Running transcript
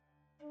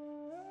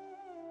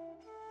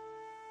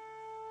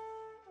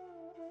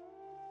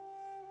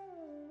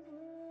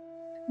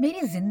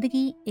میری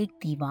زندگی ایک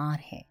دیوار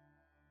ہے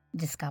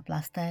جس کا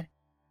پلاسٹر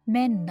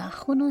میں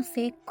ناخنوں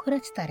سے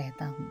کھرچتا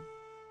رہتا ہوں.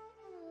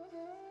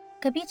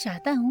 کبھی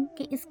چاہتا ہوں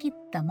کہ اس کی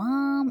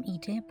تمام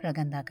اینٹیں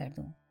پرگندہ کر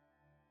دوں.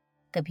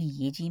 کبھی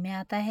یہ جی میں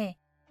آتا ہے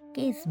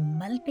کہ اس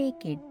ملبے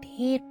کے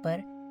ڈھیر پر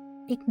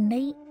ایک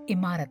نئی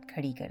عمارت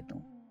کھڑی کر دوں.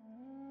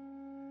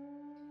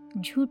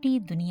 جھوٹی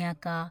دنیا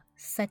کا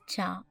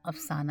سچا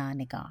افسانہ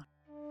نگار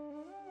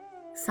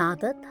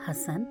سعادت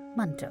حسن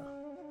منٹو.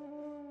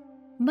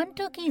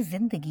 منٹو کی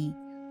زندگی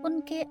ان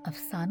کے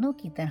افسانوں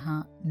کی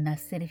طرح نہ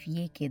صرف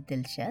یہ کہ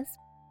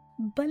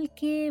دلچسپ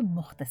بلکہ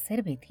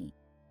مختصر بھی تھی.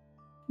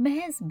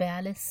 محض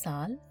 42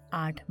 سال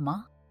 8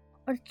 ماہ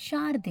اور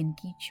 4 دن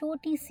کی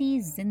چھوٹی سی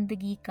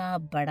زندگی کا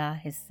بڑا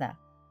حصہ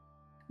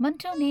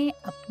منٹو نے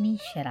اپنی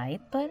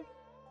شرائط پر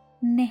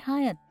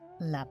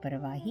نہایت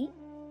لاپرواہی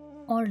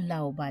اور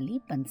لاؤبالی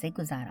پن سے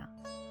گزارا.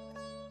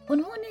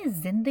 انہوں نے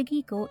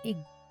زندگی کو ایک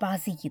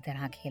بازی کی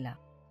طرح کھیلا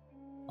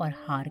اور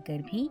ہار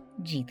کر بھی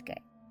جیت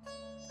گئے.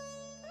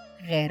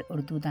 غیر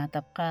اردو داں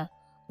طبقہ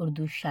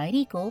اردو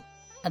شاعری کو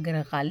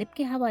اگر غالب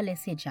کے حوالے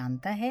سے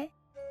جانتا ہے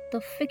تو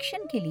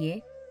فکشن کے لیے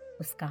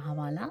اس کا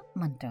حوالہ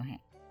منٹو ہے.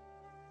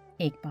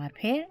 ایک بار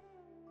پھر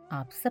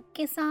آپ سب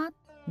کے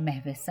ساتھ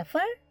محو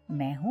سفر،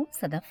 میں ہوں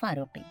صدف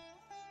فاروقی.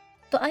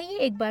 تو آئیے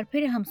ایک بار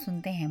پھر ہم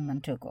سنتے ہیں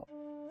منٹو کو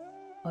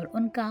اور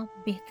ان کا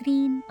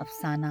بہترین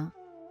افسانہ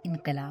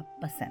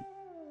انقلاب پسند.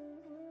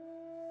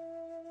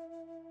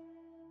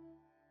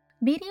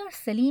 میری اور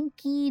سلیم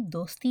کی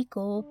دوستی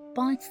کو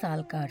 5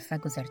 سال کا عرصہ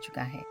گزر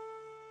چکا ہے.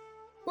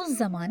 اس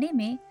زمانے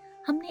میں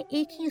ہم نے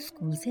ایک ہی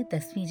اسکول سے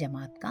 10ویں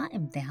جماعت کا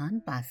امتحان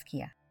پاس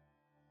کیا،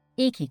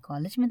 ایک ہی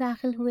کالج میں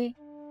داخل ہوئے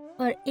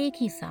اور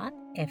ایک ہی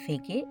ساتھ FA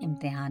کے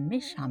امتحان میں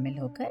شامل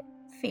ہو کر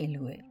فیل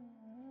ہوئے.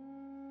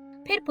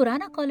 پھر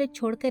پرانا کالج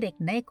چھوڑ کر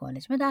ایک نئے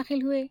کالج میں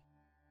داخل ہوئے.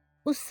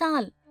 اس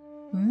سال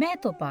میں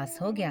تو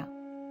پاس ہو گیا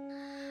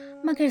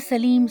مگر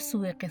سلیم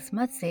سوئے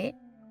قسمت سے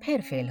پھر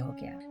فیل ہو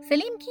گیا.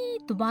 سلیم کی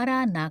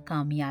دوبارہ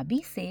ناکامیابی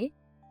سے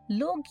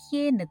لوگ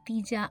یہ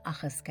نتیجہ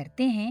اخذ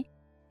کرتے ہیں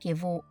کہ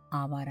وہ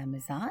آوارہ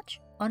مزاج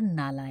اور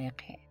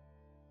نالائق ہے،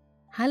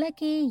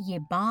 حالانکہ یہ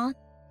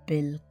بات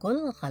بالکل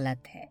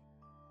غلط ہے.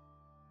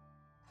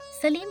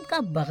 سلیم کا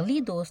بغلی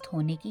دوست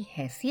ہونے کی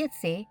حیثیت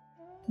سے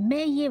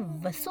میں یہ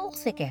وثوق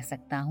سے کہہ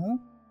سکتا ہوں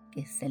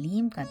کہ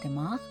سلیم کا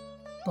دماغ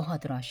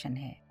بہت روشن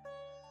ہے.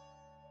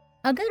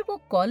 اگر وہ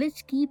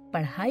کالج کی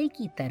پڑھائی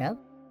کی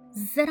طرف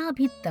ذرا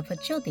بھی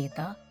توجہ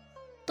دیتا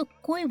تو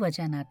کوئی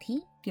وجہ نہ تھی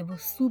کہ وہ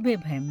صوبے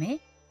بھر میں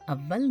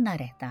اول نہ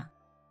رہتا.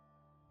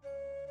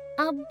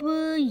 اب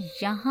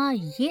یہاں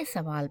یہ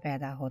سوال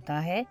پیدا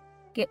ہوتا ہے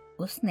کہ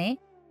اس نے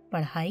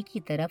پڑھائی کی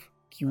طرف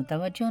کیوں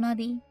توجہ نہ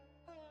دی؟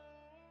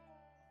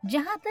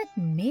 جہاں تک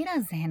میرا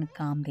ذہن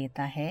کام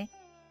دیتا ہے،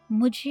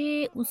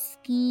 مجھے اس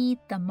کی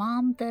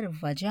تمام تر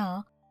وجہ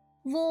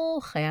وہ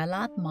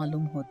خیالات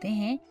معلوم ہوتے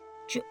ہیں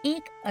جو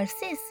ایک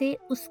عرصے سے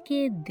اس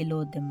کے دل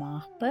و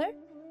دماغ پر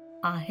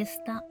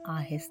آہستہ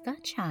آہستہ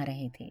چھا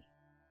رہے تھے.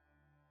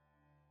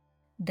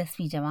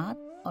 10ویں جماعت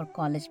اور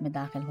کالج میں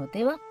داخل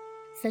ہوتے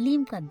وقت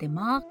سلیم کا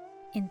دماغ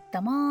ان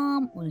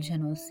تمام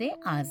الجھنوں سے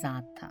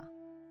آزاد تھا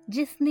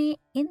جس نے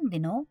ان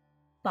دنوں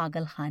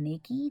پاگل خانے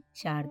کی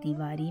 4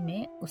 دیواری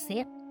میں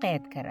اسے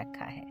قید کر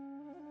رکھا ہے.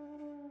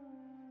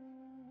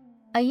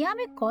 ایام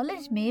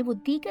کالج میں وہ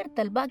دیگر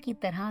طلبہ کی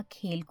طرح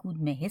کھیل کود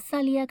میں حصہ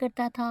لیا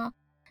کرتا تھا.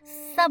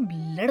 سب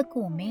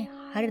لڑکوں میں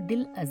ہر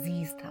دل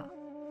عزیز تھا.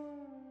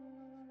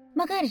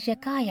 مگر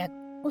یکایک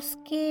اس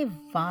کے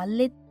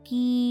والد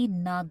کی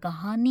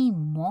ناگہانی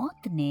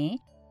موت نے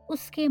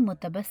اس کے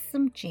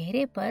متبسم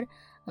چہرے پر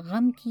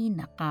غم کی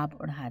نقاب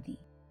اڑا دی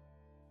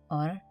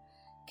اور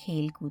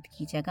کھیل کود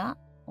کی جگہ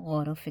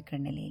غور و فکر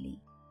نے لے لی.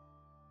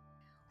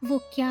 وہ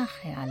کیا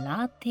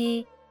خیالات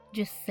تھے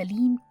جو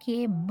سلیم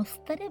کے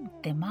مضطرب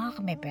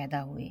دماغ میں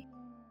پیدا ہوئے،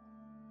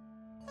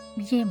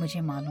 یہ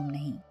مجھے معلوم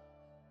نہیں.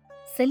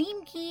 سلیم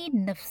کی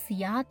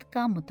نفسیات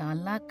کا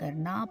مطالعہ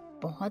کرنا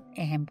بہت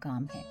اہم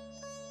کام ہے.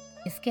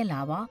 اس کے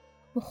علاوہ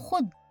وہ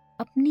خود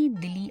اپنی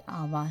دلی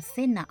آواز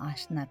سے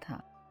ناآشنا تھا.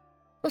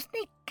 اس نے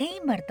کئی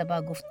مرتبہ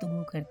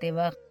گفتگو کرتے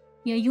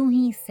وقت یا یوں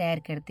ہی سیر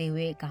کرتے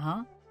ہوئے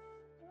کہا،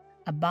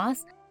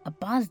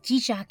 عباس جی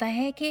چاہتا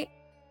ہے کہ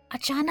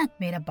اچانک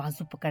میرا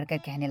بازو پکڑ کر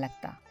کہنے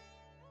لگتا.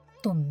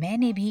 تو میں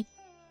نے بھی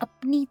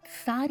اپنی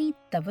ساری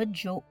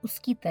توجہ اس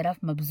کی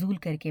طرف مبذول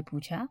کر کے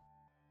پوچھا،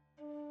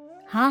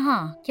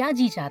 ہاں کیا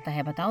جی چاہتا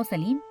ہے بتاؤ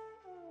سلیم.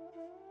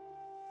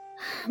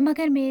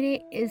 مگر میرے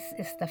اس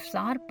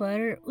استفسار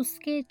پر اس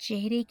کے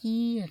چہرے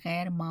کی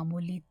غیر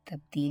معمولی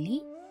تبدیلی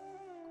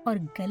اور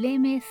گلے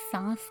میں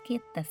سانس کے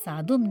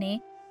تصادم نے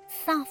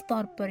صاف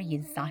طور پر یہ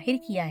ظاہر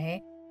کیا ہے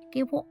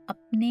کہ وہ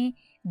اپنے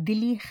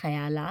دلی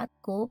خیالات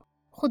کو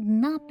خود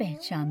نہ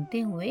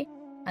پہچانتے ہوئے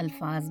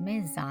الفاظ میں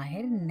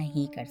ظاہر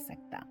نہیں کر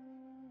سکتا.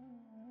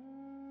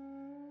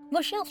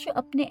 وہ شخص جو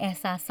اپنے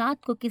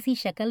احساسات کو کسی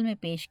شکل میں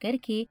پیش کر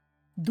کے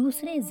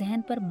دوسرے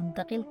ذہن پر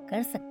منتقل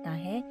کر سکتا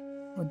ہے،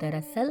 وہ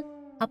دراصل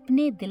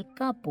اپنے دل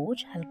کا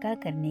بوجھ ہلکا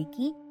کرنے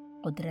کی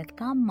قدرت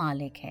کا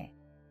مالک ہے.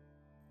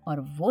 اور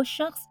وہ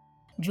شخص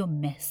جو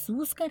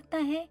محسوس کرتا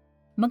ہے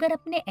مگر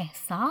اپنے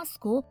احساس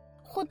کو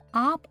خود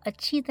آپ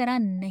اچھی طرح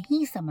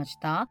نہیں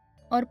سمجھتا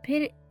اور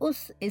پھر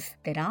اس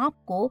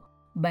اضطراب کو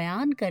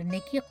بیان کرنے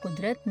کی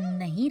قدرت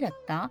نہیں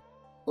رکھتا،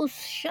 اس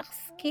شخص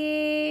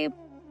کے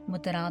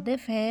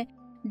مترادف ہے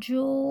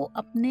جو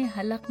اپنے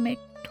حلق میں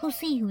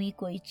ٹھسی ہوئی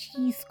کوئی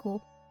چیز کو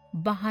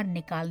باہر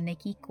نکالنے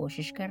کی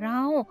کوشش کر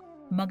رہا ہو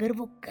مگر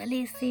وہ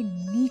گلے سے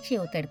نیچے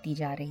اترتی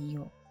جا رہی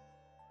ہو۔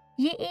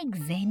 یہ ایک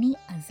ذہنی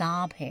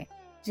عذاب ہے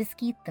جس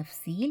کی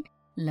تفصیل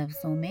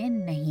لفظوں میں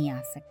نہیں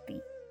آ سکتی۔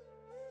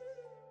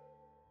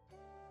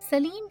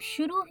 سلیم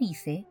شروع ہی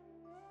سے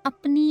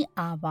اپنی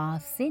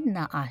آواز سے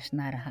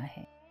ناآشنا رہا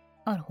ہے،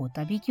 اور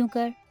ہوتا بھی کیوں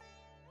کر،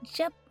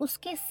 جب اس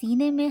کے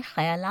سینے میں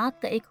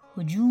خیالات کا ایک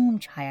ہجوم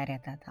چھایا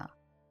رہتا تھا۔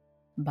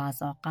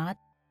 بعض اوقات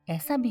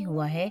ایسا بھی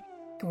ہوا ہے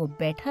کہ وہ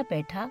بیٹھا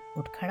بیٹھا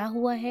اٹھ کھڑا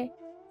ہوا ہے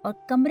اور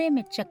کمرے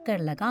میں چکر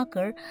لگا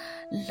کر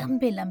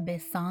لمبے لمبے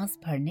سانس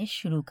بھرنے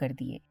شروع کر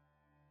دیے۔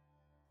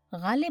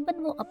 غالباً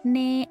وہ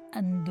اپنے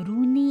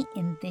اندرونی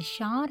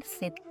انتشار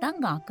سے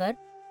تنگ آ کر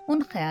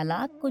ان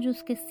خیالات کو جو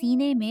اس کے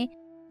سینے میں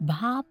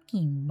بھاپ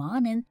کی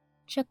مانند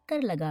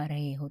چکر لگا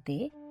رہے ہوتے،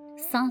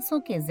 سانسوں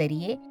کے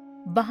ذریعے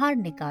باہر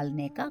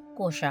نکالنے کا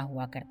کوشاں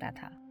ہوا کرتا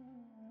تھا۔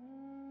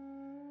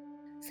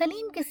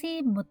 سلیم کسی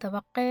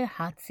متوقع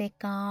حادثے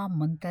کا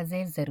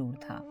منتظر ضرور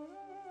تھا،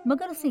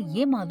 مگر اسے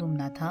یہ معلوم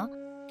نہ تھا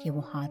کہ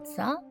وہ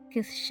حادثہ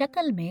کس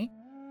شکل میں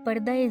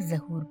پردہ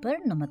ظہور پر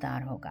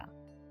نمودار ہوگا۔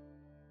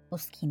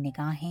 اس کی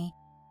نگاہیں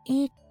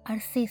ایک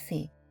عرصے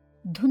سے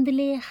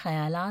دھندلے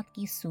خیالات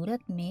کی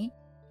صورت میں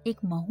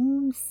ایک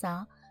موہوم سا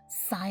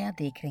سایہ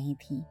دیکھ رہی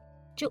تھی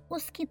جو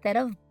اس کی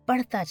طرف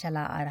بڑھتا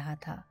چلا آ رہا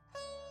تھا،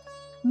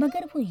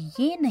 مگر وہ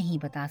یہ نہیں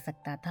بتا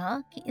سکتا تھا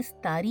کہ اس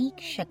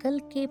تاریک شکل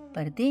کے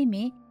پردے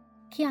میں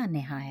کیا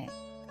نہا ہے۔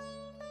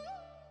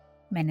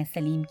 میں نے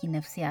سلیم کی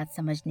نفسیات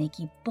سمجھنے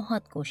کی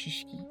بہت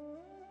کوشش کی،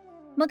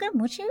 مگر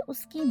مجھے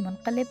اس کی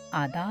منقلب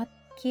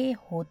عادات کے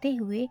ہوتے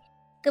ہوئے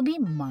کبھی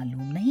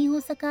معلوم نہیں ہو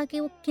سکا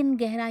کہ وہ کن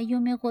گہرائیوں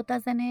میں غوطہ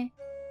زن ہے،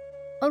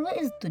 اور وہ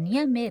اس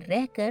دنیا میں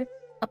رہ کر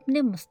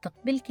اپنے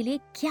مستقبل کے لیے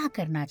کیا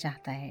کرنا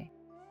چاہتا ہے،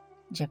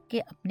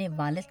 جبکہ اپنے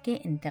والد کے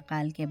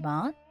انتقال کے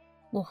بعد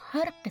وہ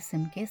ہر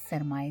قسم کے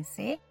سرمایہ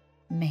سے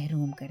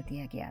محروم کر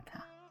دیا گیا تھا۔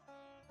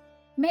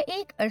 میں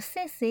ایک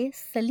عرصے سے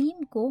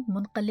سلیم کو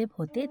منقلب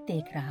ہوتے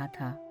دیکھ رہا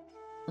تھا۔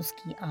 اس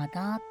کی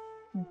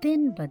عادات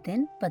دن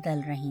بدن بدل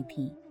رہی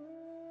تھی۔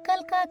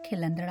 کل کا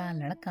کھلندڑا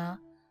لڑکا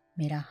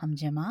میرا ہم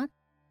جماعت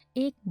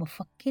ایک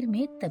مفکر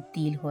میں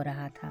تبدیل ہو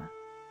رہا تھا۔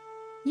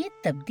 یہ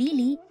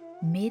تبدیلی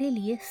میرے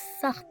لیے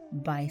سخت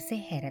باعث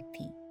حیرت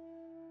تھی۔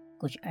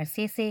 کچھ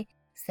عرصے سے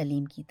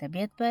سلیم کی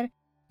طبیعت پر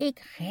ایک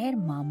غیر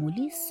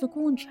معمولی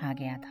سکون چھا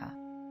گیا تھا۔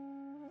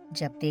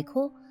 جب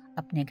دیکھو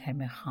اپنے گھر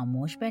میں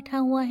خاموش بیٹھا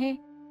ہوا ہے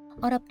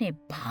اور اپنے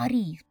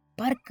بھاری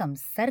برکم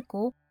سر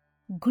کو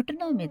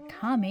گھٹنوں میں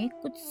تھامے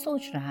کچھ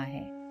سوچ رہا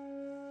ہے۔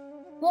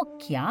 وہ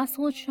کیا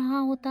سوچ رہا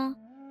ہوتا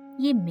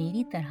یہ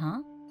میری طرح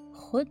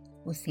خود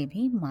اسے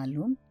بھی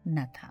معلوم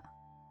نہ تھا۔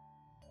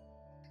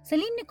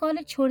 سلیم نے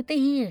کالج چھوڑتے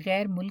ہی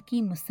غیر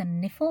ملکی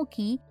مصنفوں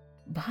کی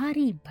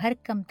بھاری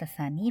بھرکم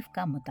تصانیف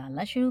کا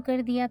مطالعہ شروع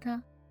کر دیا تھا۔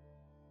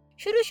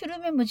 شروع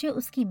میں مجھے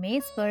اس کی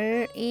میز پر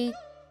ایک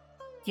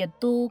یا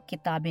دو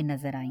کتابیں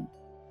نظر آئیں،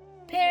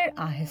 پھر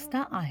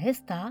آہستہ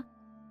آہستہ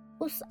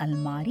اس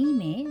الماری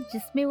میں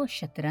جس میں وہ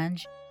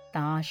شطرنج،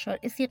 تاش اور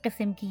اسی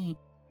قسم کی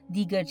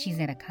دیگر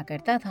چیزیں رکھا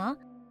کرتا تھا،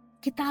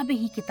 کتابیں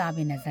ہی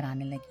کتابیں نظر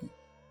آنے لگیں۔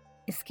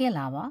 اس کے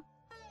علاوہ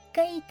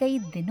کئی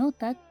دنوں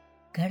تک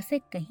گھر سے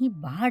کہیں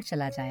باہر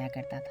چلا جایا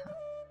کرتا تھا۔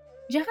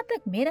 جہاں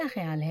تک میرا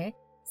خیال ہے،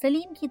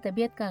 سلیم کی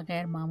طبیعت کا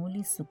غیر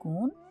معمولی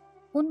سکون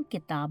ان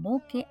کتابوں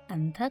کے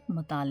انتھک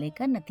مطالعے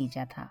کا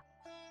نتیجہ تھا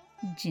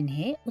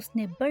جنہیں اس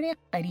نے بڑے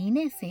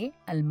قرینے سے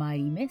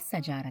الماری میں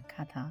سجا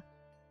رکھا تھا۔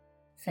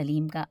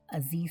 سلیم کا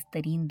عزیز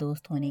ترین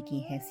دوست ہونے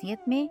کی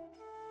حیثیت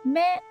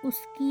میں اس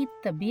کی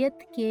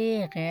طبیعت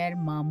کے غیر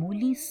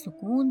معمولی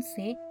سکون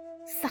سے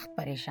سخت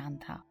پریشان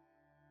تھا۔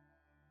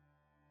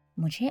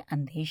 مجھے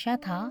اندیشہ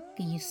تھا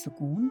کہ یہ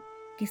سکون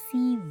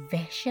کسی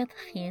وحشت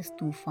خیز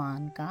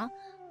طوفان کا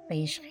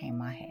پیش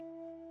خیمہ ہے۔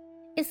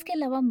 اس کے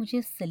علاوہ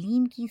مجھے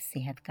سلیم کی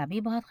صحت کا بھی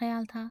بہت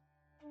خیال تھا۔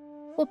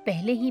 وہ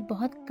پہلے ہی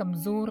بہت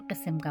کمزور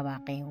قسم کا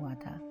واقع ہوا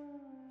تھا۔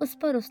 اس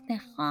پر اس نے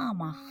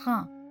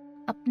خواہ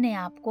اپنے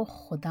آپ کو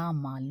خدا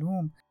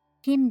معلوم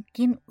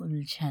کن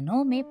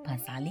الجھنوں میں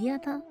پھنسا لیا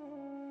تھا۔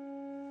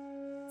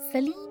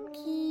 سلیم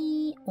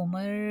کی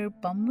عمر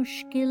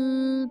بمشکل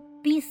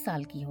 20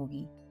 سال کی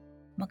ہوگی،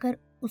 مگر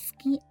اس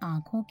کی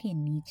آنکھوں کے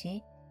نیچے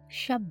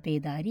شب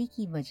بیداری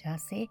کی وجہ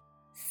سے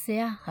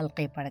سیاہ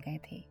حلقے پڑ گئے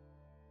تھے۔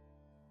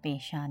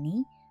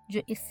 پیشانی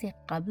جو اس سے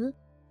قبل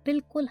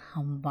بالکل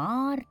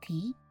ہموار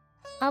تھی،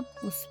 اب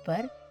اس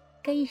پر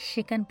کئی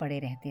شکن پڑے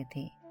رہتے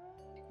تھے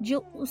جو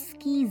اس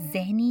کی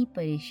ذہنی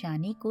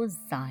پریشانی کو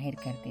ظاہر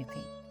کرتے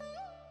تھے۔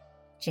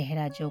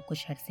 چہرہ جو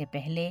کچھ عرصے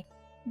پہلے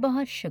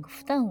بہت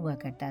شگفتہ ہوا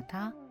کرتا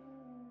تھا،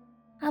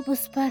 اب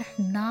اس پر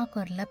ناک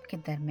اور لب کے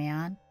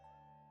درمیان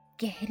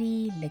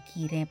گہری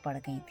لکیریں پڑ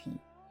گئی تھیں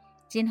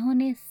جنہوں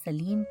نے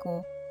سلیم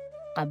کو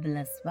قبل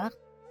از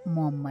وقت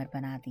معمر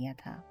بنا دیا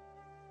تھا۔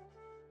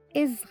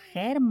 اس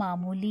غیر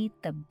معمولی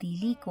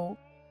تبدیلی کو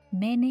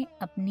میں نے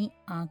اپنی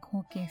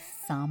آنکھوں کے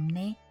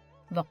سامنے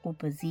وقوع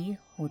پذیر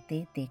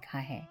ہوتے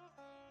دیکھا ہے،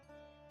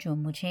 جو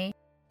مجھے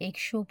ایک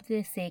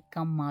شعبے سے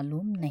کم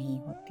معلوم نہیں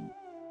ہوتی۔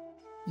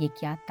 یہ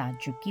کیا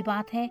تعجب کی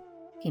بات ہے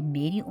کہ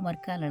میری عمر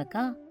کا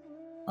لڑکا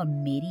اور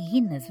میری ہی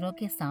نظروں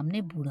کے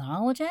سامنے بوڑھا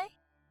ہو جائے۔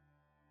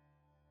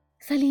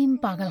 سلیم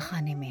پاگل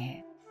خانے میں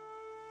ہے،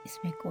 اس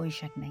میں کوئی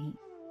شک نہیں،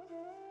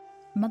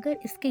 مگر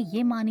اس کے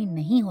یہ معنی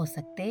نہیں ہو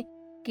سکتے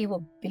کہ وہ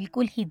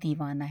بالکل ہی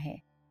دیوانہ ہے۔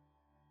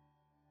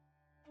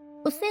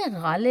 اسے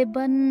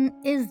غالباً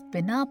اس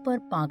بنا پر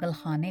پاگل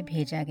خانے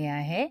بھیجا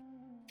گیا ہے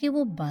کہ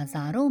وہ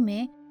بازاروں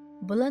میں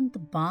بلند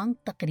بانگ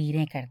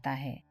تقریریں کرتا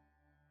ہے،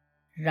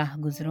 راہ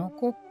گزروں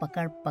کو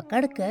پکڑ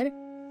پکڑ کر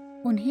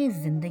انہیں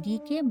زندگی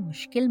کے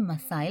مشکل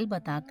مسائل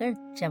بتا کر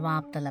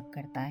جواب طلب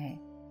کرتا ہے،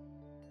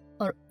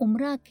 اور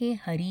عمرہ کے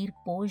حریر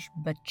پوش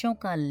بچوں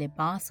کا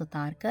لباس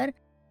اتار کر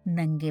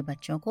ننگے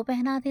بچوں کو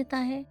پہنا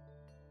دیتا ہے۔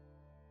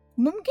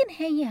 ممکن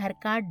ہے یہ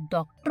حرکات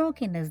ڈاکٹروں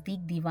کے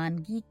نزدیک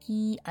دیوانگی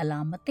کی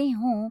علامتیں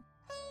ہوں،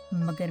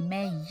 مگر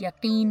میں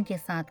یقین کے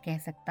ساتھ کہہ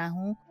سکتا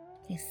ہوں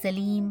کہ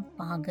سلیم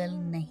پاگل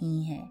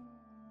نہیں ہے،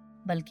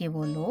 بلکہ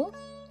وہ لوگ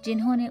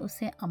جنہوں نے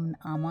اسے امن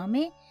آما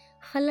میں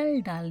خلل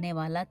ڈالنے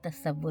والا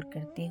تصور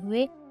کرتے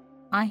ہوئے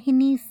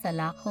آہنی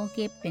سلاخوں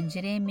کے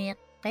پنجرے میں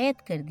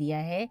قید کر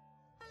دیا ہے،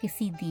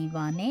 کسی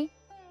دیوانے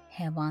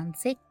حیوان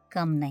سے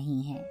کم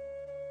نہیں ہے۔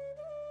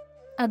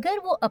 اگر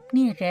وہ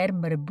اپنی غیر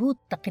مربوط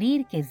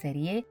تقریر کے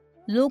ذریعے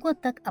لوگوں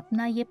تک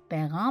اپنا یہ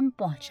پیغام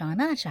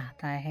پہنچانا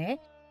چاہتا ہے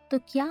تو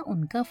کیا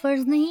ان کا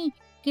فرض نہیں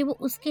کہ وہ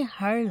اس کے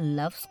ہر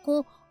لفظ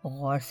کو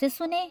غور سے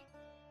سنے؟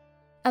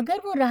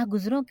 اگر وہ راہ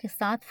گزروں کے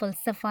ساتھ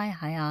فلسفہ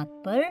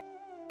حیات پر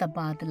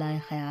تبادلہ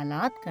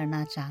خیالات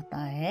کرنا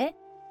چاہتا ہے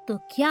تو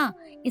کیا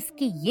اس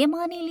کے یہ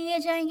معنی لیے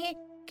جائیں گے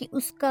کہ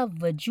اس کا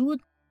وجود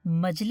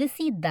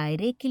مجلسی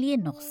دائرے کے لیے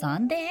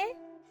نقصان دہ ہے؟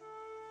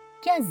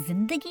 کیا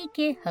زندگی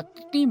کے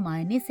حقیقی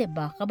معنی سے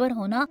باخبر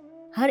ہونا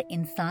ہر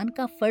انسان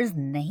کا فرض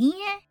نہیں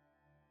ہے؟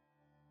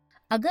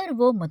 اگر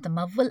وہ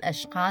متمول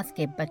اشخاص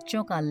کے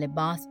بچوں کا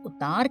لباس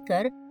اتار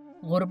کر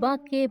غربا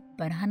کے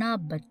برہنہ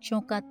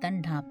بچوں کا تن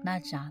ڈھانپنا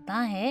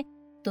چاہتا ہے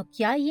تو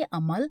کیا یہ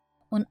عمل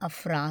ان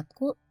افراد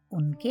کو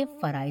ان کے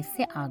فرائض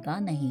سے آگاہ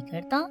نہیں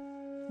کرتا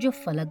جو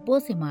فلک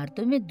بوس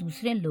عمارتوں میں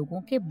دوسرے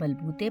لوگوں کے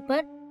بلبوتے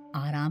پر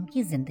آرام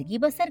کی زندگی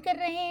بسر کر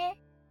رہے ہیں؟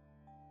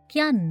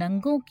 کیا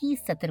ننگوں کی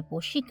ستر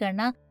پوشی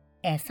کرنا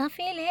ایسا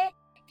فعل ہے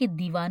کہ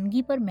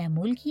دیوانگی پر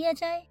محمول کیا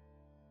جائے؟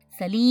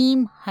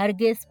 سلیم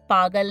ہرگز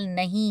پاگل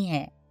نہیں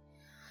ہے،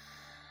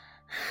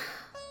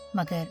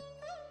 مگر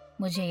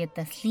مجھے یہ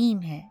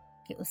تسلیم ہے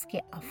کہ اس کے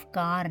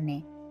افکار نے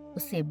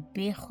اسے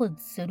بے خود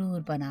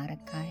ضرور بنا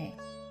رکھا ہے۔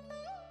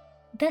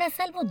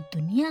 دراصل وہ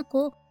دنیا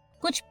کو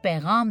کچھ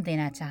پیغام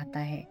دینا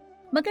چاہتا ہے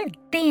مگر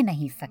دے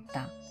نہیں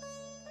سکتا۔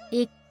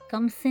 ایک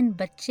کمسن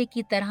بچے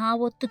کی طرح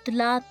وہ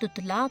تتلا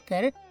تتلا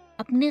کر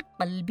اپنے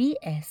قلبی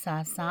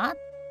احساسات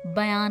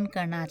بیان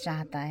کرنا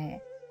چاہتا ہے،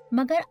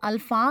 مگر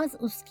الفاظ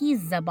اس کی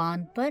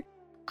زبان پر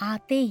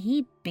آتے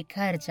ہی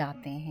بکھر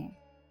جاتے ہیں۔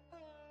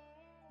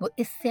 وہ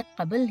اس سے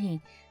قبل ہی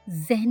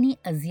ذہنی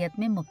اذیت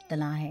میں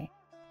مبتلا ہے،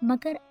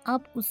 مگر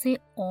اب اسے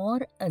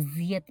اور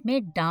اذیت میں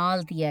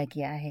ڈال دیا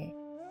گیا ہے۔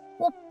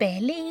 وہ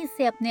پہلے ہی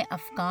سے اپنے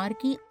افکار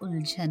کی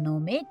الجھنوں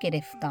میں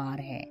گرفتار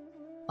ہے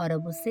اور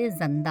اب اسے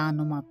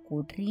زندانما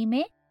کوٹری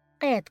میں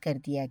قید کر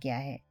دیا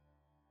گیا ہے۔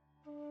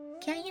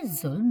 کیا یہ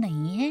ظلم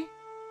نہیں ہے؟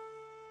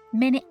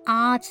 میں نے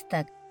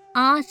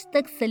آج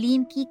تک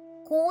سلیم کی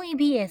کوئی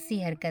بھی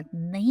ایسی حرکت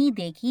نہیں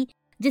دیکھی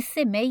جس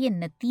سے میں یہ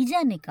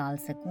نتیجہ نکال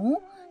سکوں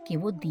کہ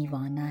وہ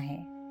دیوانہ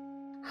ہے۔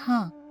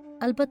 ہاں،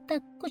 البتہ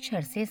کچھ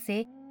عرصے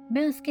سے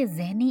میں اس کے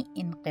ذہنی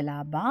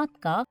انقلابات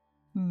کا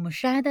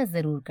مشاہدہ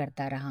ضرور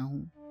کرتا رہا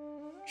ہوں۔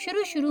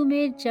 شروع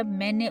میں جب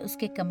میں نے اس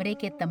کے کمرے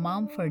کے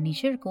تمام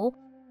فرنیچر کو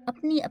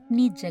اپنی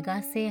اپنی جگہ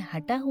سے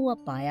ہٹا ہوا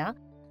پایا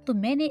تو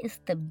میں نے اس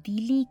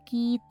تبدیلی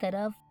کی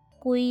طرف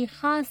کوئی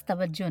خاص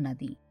توجہ نہ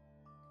دی۔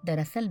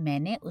 دراصل میں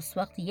نے اس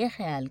وقت یہ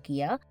خیال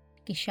کیا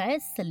کہ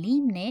شاید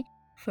سلیم نے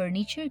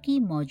فرنیچر کی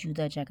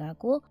موجودہ جگہ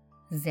کو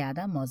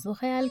زیادہ موزوں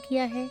خیال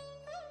کیا ہے،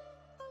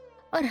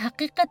 اور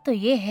حقیقت تو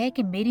یہ ہے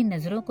کہ میری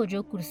نظروں کو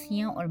جو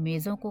کرسیوں اور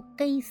میزوں کو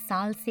کئی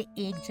سال سے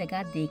ایک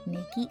جگہ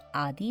دیکھنے کی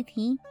عادی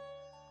تھی،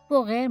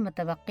 وہ غیر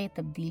متوقع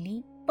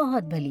تبدیلی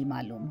بہت بھلی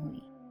معلوم ہوئی۔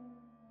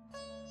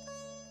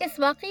 اس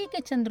واقعے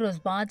کے چند روز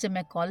بعد جب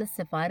میں کالج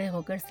سے فارغ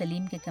ہو کر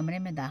سلیم کے کمرے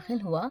میں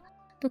داخل ہوا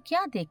تو کیا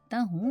دیکھتا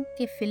ہوں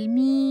کہ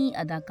فلمی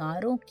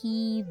اداکاروں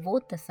کی وہ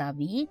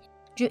تصاویر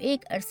جو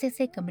ایک عرصے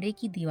سے کمرے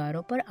کی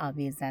دیواروں پر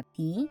آویزاں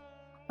تھیں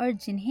اور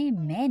جنہیں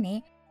میں نے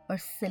اور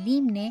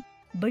سلیم نے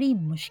بڑی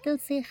مشکل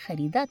سے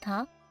خریدا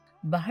تھا،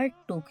 باہر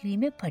ٹوکری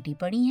میں پھٹی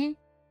پڑی ہیں،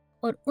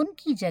 اور ان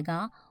کی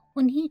جگہ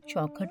انہی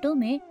چوکھٹوں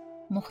میں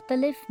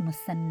مختلف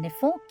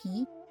مصنفوں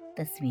کی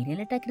تصویریں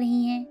لٹک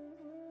رہی ہیں۔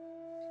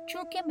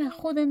 چونکہ میں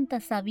خود ان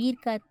تصاویر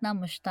کا اتنا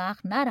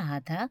مشتاق نہ رہا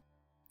تھا،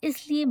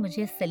 اس لیے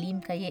مجھے سلیم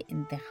کا یہ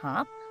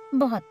انتخاب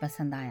بہت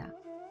پسند آیا۔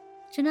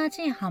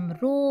 چنانچہ ہم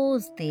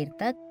روز دیر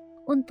تک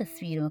ان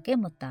تصویروں کے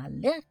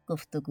متعلق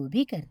گفتگو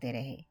بھی کرتے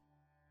رہے۔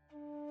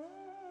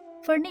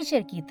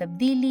 فرنیچر کی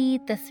تبدیلی،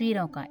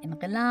 تصویروں کا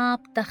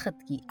انقلاب،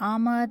 تخت کی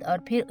آمد اور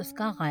پھر اس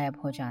کا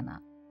غائب ہو جانا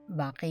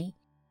واقعی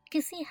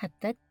کسی حد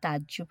تک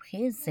تعجب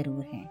خیز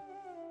ضرور ہیں،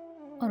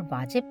 اور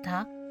واجب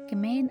تھا کہ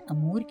میں ان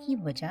امور کی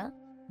وجہ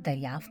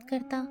دریافت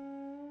کرتا،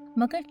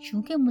 مگر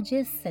چونکہ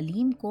مجھے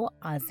سلیم کو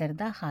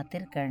آزردہ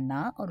خاطر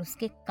کرنا اور اس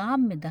کے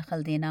کام میں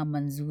دخل دینا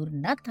منظور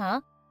نہ تھا،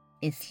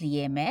 اس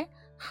لیے میں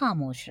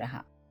خاموش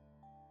رہا۔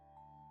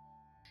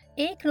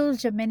 ایک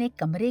روز جب میں نے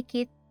کمرے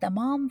کے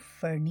تمام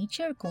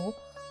فرنیچر کو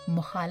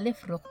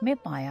مخالف رخ میں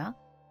پایا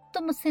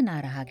تو مجھ سے نہ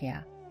رہا گیا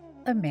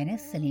اور میں نے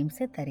سلیم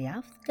سے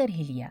دریافت کر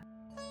ہی لیا،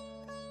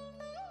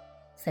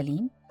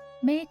 سلیم،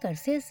 میں ایک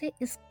عرصے سے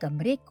اس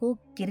کمرے کو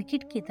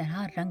کرکٹ کی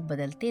طرح رنگ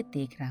بدلتے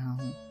دیکھ رہا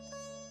ہوں،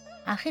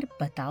 آخر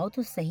بتاؤ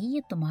تو صحیح،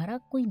 یہ تمہارا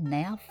کوئی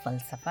نیا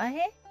فلسفہ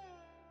ہے؟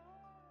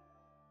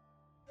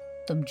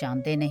 تم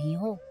جانتے نہیں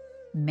ہو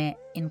میں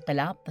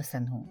انقلاب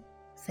پسند ہوں،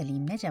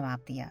 سلیم نے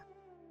جواب دیا۔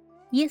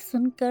 یہ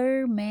سن کر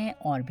میں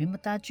اور بھی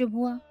متعجب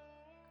ہوا۔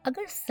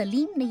 اگر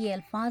سلیم نے یہ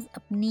الفاظ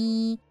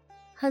اپنی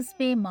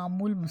حسب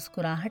معمول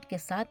مسکراہٹ کے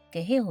ساتھ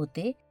کہے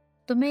ہوتے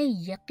تو میں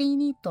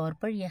یقینی طور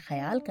پر یہ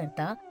خیال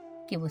کرتا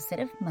کہ وہ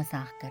صرف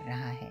مزاح کر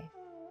رہا ہے،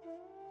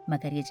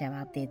 مگر یہ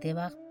جواب دیتے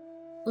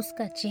وقت اس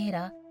کا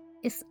چہرہ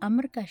اس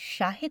امر کا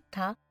شاہد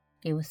تھا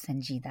کہ وہ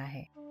سنجیدہ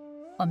ہے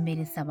اور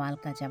میرے سوال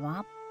کا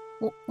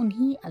جواب وہ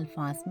انہی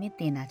الفاظ میں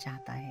دینا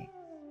چاہتا ہے،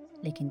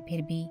 لیکن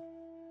پھر بھی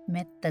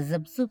میں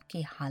تذبذب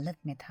کی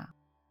حالت میں تھا۔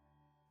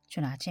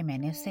 چنانچہ میں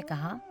نے اس سے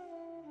کہا،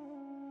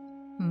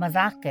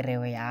 مذاق کر رہے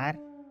ہو یار؟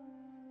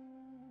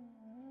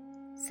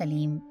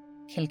 سلیم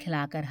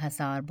کھلکھلا کر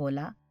ہنسا اور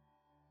بولا،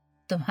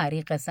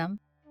 تمہاری قسم،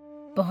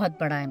 بہت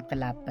بڑا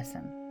انقلاب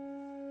پسند۔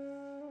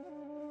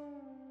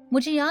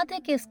 مجھے یاد ہے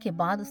کہ اس کے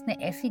بعد اس نے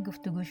ایسی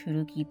گفتگو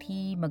شروع کی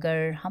تھی،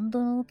 مگر ہم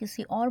دونوں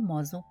کسی اور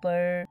موضوع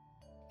پر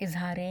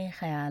اظہار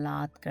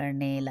خیالات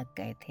کرنے لگ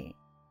گئے تھے۔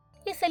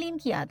 یہ سلیم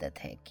کی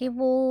عادت ہے کہ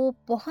وہ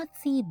بہت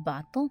سی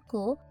باتوں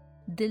کو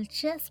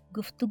دلچسپ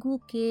گفتگو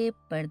کے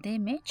پردے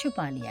میں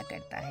چھپا لیا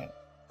کرتا ہے۔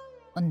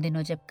 ان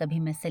دنوں جب کبھی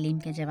میں سلیم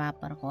کے جواب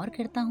پر غور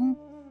کرتا ہوں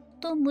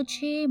تو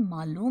مجھے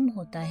معلوم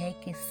ہوتا ہے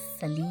کہ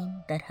سلیم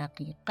در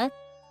حقیقت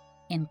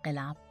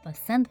انقلاب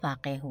پسند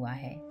واقع ہوا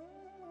ہے۔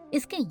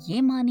 اس کے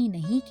یہ معنی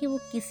نہیں کہ وہ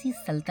کسی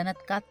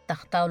سلطنت کا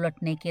تختہ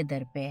الٹنے کے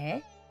در پہ ہے،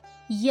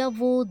 یا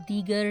وہ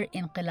دیگر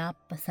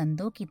انقلاب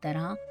پسندوں کی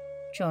طرح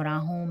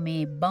چوراہوں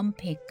میں بم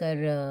پھینک کر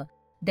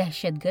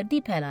دہشت گردی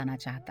پھیلانا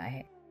چاہتا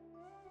ہے،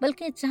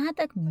 بلکہ جہاں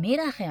تک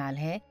میرا خیال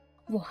ہے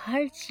وہ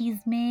ہر چیز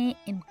میں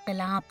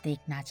انقلاب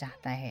دیکھنا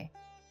چاہتا ہے۔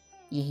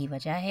 یہی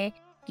وجہ ہے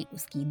کہ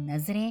اس کی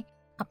نظریں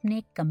اپنے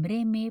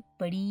کمرے میں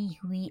پڑی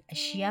ہوئی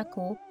اشیاء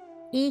کو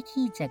ایک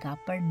ہی جگہ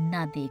پر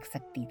نہ دیکھ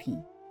سکتی تھی۔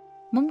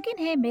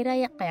 ممکن ہے میرا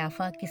یہ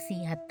قیافہ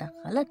کسی حد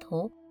تک غلط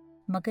ہو،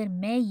 مگر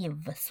میں یہ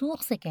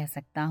وثوق سے کہہ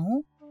سکتا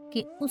ہوں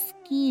کہ اس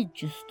کی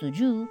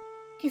جستجو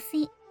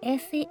کسی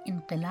ایسے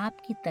انقلاب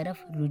کی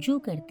طرف رجوع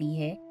کرتی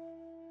ہے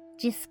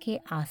جس کے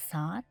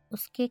آثار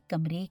اس کے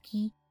کمرے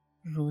کی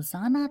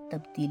روزانہ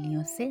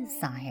تبدیلیوں سے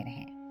ظاہر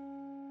ہیں۔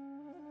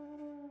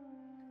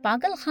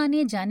 پاگل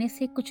خانے جانے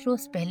سے کچھ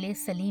روز پہلے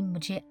سلیم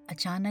مجھے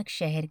اچانک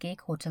شہر کے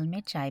ایک ہوٹل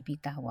میں چائے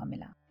پیتا ہوا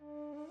ملا۔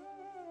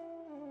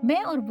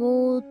 میں اور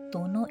وہ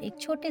دونوں ایک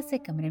چھوٹے سے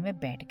کمرے میں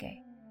بیٹھ گئے،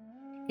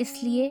 اس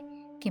لیے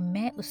کہ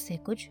میں اس سے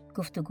کچھ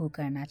گفتگو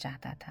کرنا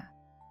چاہتا تھا۔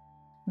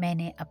 میں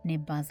نے اپنے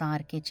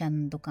بازار کے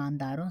چند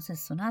دکانداروں سے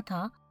سنا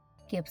تھا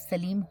کہ اب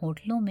سلیم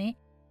ہوٹلوں میں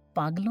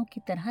پاگلوں کی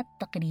طرح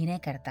تقریریں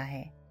کرتا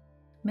ہے۔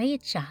 میں یہ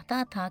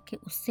چاہتا تھا کہ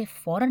اس سے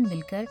فوراً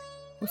مل کر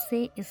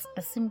اسے اس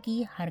قسم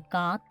کی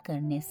حرکات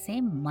کرنے سے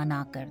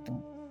منع کر دوں۔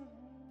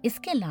 اس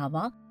کے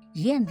علاوہ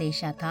یہ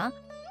اندیشہ تھا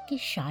کہ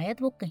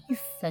شاید وہ کہیں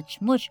سچ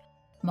مچ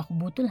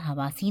مخبوط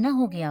الحواسی نہ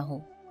ہو گیا ہو۔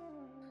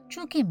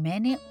 چونکہ میں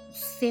نے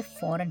اس سے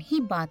فوراً ہی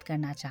بات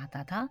کرنا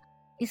چاہتا تھا،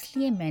 اس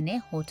لیے میں نے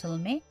ہوٹل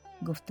میں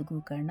گفتگو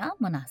کرنا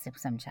مناسب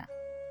سمجھا۔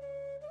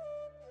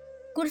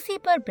 کرسی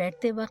پر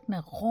بیٹھتے وقت میں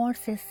غور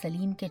سے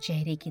سلیم کے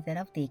چہرے کی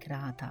طرف دیکھ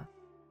رہا تھا۔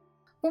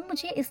 وہ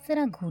مجھے اس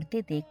طرح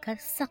گھورتے دیکھ کر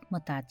سخت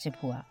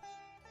متعجب ہوا۔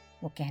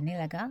 وہ کہنے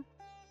لگا،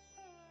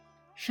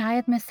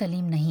 شاید میں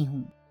سلیم نہیں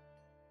ہوں۔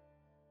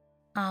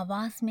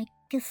 آواز میں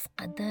کس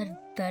قدر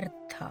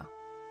درد تھا،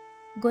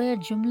 گویا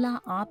جملہ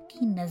آپ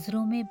کی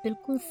نظروں میں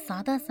بالکل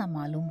سادہ سا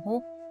معلوم ہو،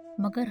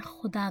 مگر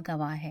خدا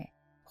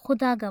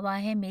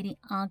گواہ ہے میری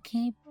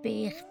آنکھیں بے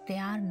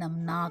اختیار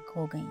نمناک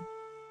ہو گئیں۔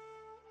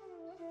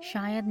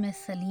 شاید میں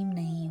سلیم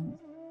نہیں ہوں،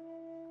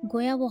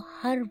 گویا وہ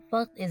ہر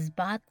وقت اس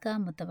بات کا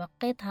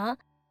متوقع تھا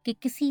کہ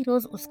کسی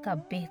روز اس کا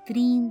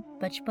بہترین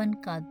بچپن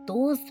کا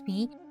دوست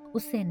بھی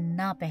اسے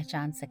نہ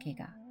پہچان سکے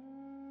گا۔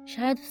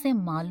 شاید اسے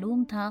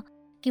معلوم تھا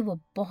کہ وہ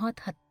بہت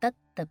حد تک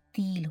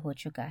تبدیل ہو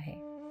چکا ہے۔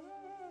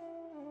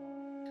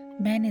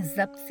 میں نے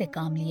ضبط سے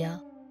کام لیا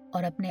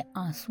اور اپنے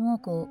آنسوؤں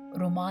کو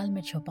رومال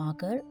میں چھپا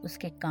کر اس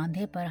کے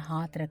کاندھے پر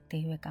ہاتھ رکھتے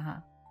ہوئے کہا،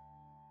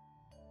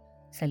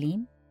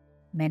 سلیم،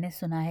 میں نے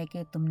سنا ہے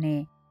کہ تم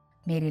نے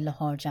میرے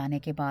لاہور جانے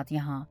کے بعد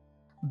یہاں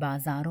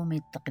بازاروں میں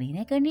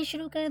تقریریں کرنی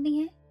شروع کر دی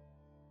ہیں۔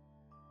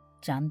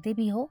 जानते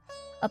भी हो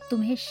अब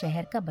तुम्हें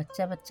शहर का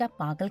बच्चा बच्चा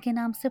पागल के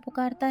नाम से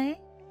पुकारता है।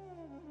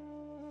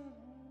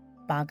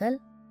 पागल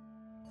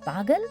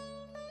पागल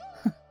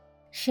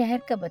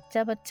शहर का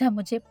बच्चा बच्चा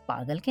मुझे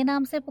पागल के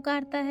नाम से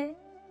पुकारता है?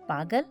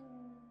 पागल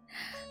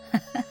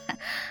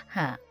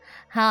हाँ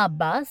हाँ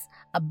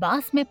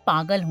अब्बास मैं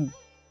पागल हूँ।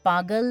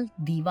 पागल,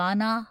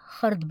 दीवाना,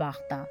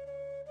 खर्दबाख्ता।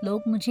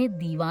 लोग मुझे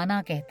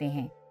दीवाना कहते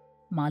हैं।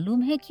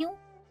 मालूम है क्यों?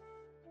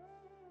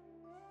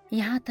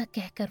 यहाँ तक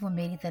कहकर वो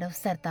मेरी तरफ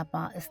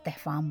सरतापा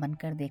इस्तेफाम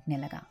बनकर देखने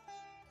लगा,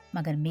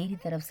 मगर मेरी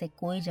तरफ से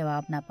कोई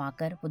जवाब ना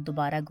पाकर वो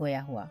दोबारा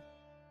गोया हुआ।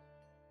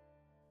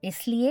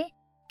 इसलिए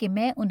कि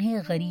मैं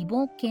उन्हें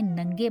गरीबों के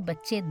नंगे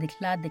बच्चे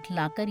दिखला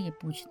दिखला कर ये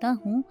पूछता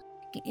हूँ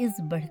कि इस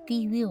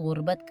बढ़ती हुई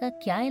गुर्बत का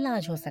क्या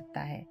इलाज हो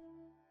सकता है।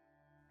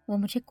 वो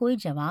मुझे कोई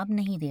जवाब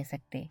नहीं दे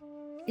सकते,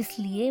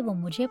 इसलिए वो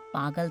मुझे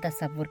पागल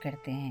तसव्वुर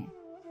करते हैं।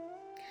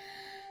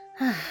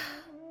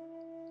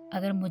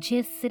 अगर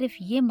मुझे सिर्फ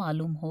ये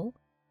मालूम हो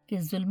कि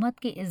जुल्मत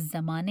के इस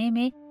जमाने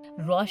में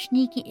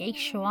रोशनी की एक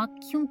शुआ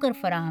क्यों कर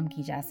फराहम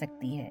की जा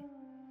सकती है,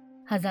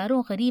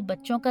 हजारों गरीब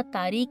बच्चों का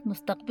तारीक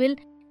मुस्तकबिल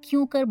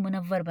क्यों कर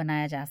मुनव्वर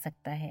बनाया जा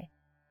सकता है,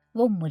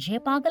 वो मुझे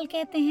पागल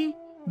कहते हैं।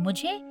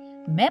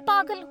 मैं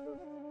पागल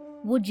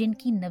हूँ? वो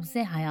जिनकी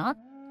नब्ज़े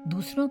हयात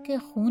दूसरों के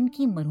खून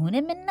की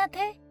मरहूने मिन्नत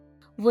है,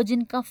 वो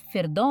जिनका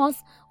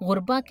फिरदौस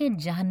गुरबा के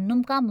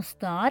जहन्नुम का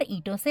मुस्तार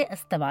ईंटों से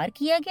अस्तवार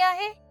किया गया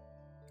है,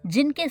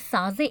 जिनके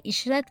साजे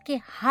इशरत के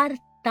हर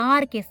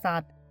तार के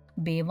साथ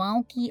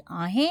बेवाओं की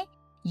आहें,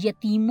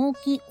 यतीमों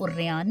की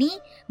उर्यानी,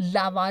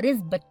 लावारिस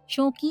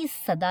बच्चों की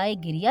सदाए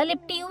गिरिया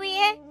लिपटी हुई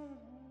है।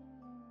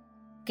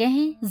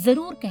 कहें,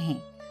 जरूर कहें,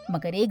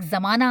 मगर एक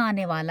जमाना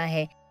आने वाला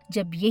है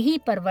जब यही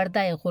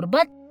परवरदा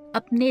गुर्बत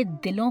अपने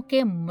दिलों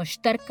के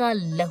मुश्तरका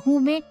लहू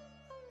में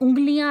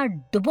उंगलियां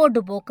डुबो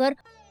डुबो कर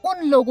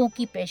उन लोगों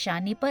की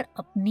पेशानी पर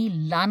अपनी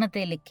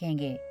लानतें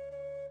लिखेंगे।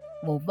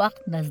 वो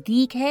वक्त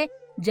नजदीक है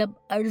जब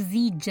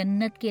अर्जी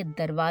जन्नत के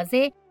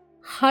दरवाजे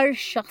हर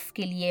शख्स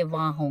के लिए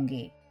वहां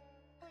होंगे।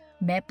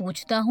 मैं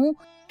पूछता हूँ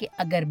कि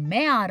अगर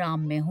मैं आराम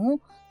में हूँ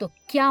तो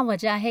क्या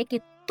वजह है कि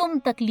तुम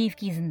तकलीफ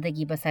की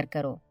जिंदगी बसर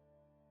करो?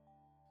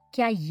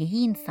 क्या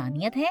यही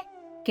इंसानियत है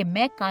कि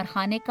मैं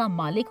कारखाने का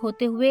मालिक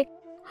होते हुए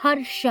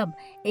हर शब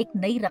एक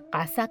नई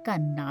रक्कासा का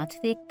नाच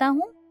देखता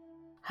हूँ,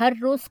 हर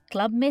रोज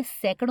क्लब में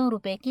सैकड़ों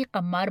रुपए की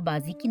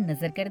कम्मारबाजी की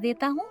नजर कर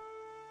देता हूँ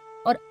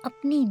और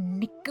अपनी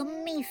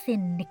निकम्मी से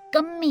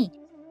निकम्मी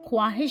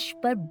ख्वाहिश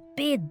पर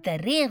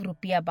बेदरेग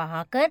रुपया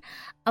बहाकर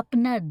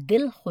अपना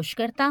दिल खुश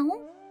करता हूँ,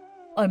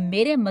 और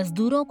मेरे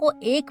मजदूरों को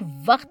एक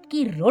वक्त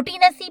की रोटी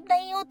नसीब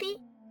नहीं होती।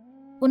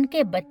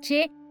 उनके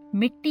बच्चे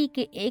मिट्टी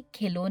के एक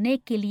खिलौने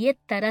के लिए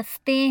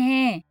तरसते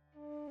हैं।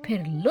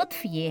 फिर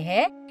लुत्फ ये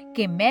है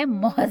कि मैं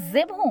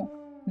मुहज्जिब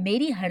हूँ,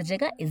 मेरी हर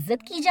जगह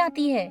इज्जत की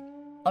जाती है,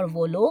 और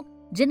वो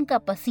लोग जिनका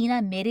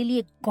पसीना मेरे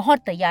लिए गौहर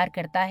तैयार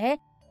करता है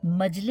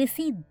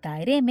मजलिसी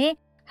दायरे में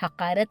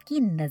हकारत की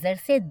नजर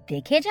से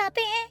देखे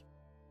जाते हैं।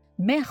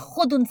 मैं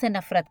खुद उनसे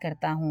नफरत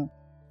करता हूँ।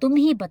 तुम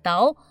ही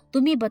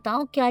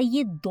बताओ क्या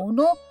ये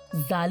दोनों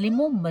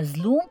जालिमों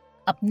मजलूम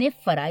अपने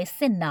फराइज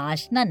से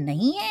नाआशना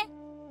नहीं है?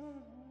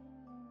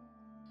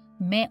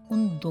 मैं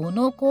उन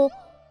दोनों को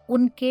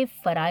उनके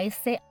फराइज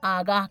से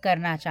आगाह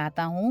करना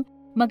चाहता हूँ,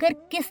 मगर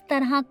किस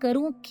तरह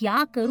करूँ,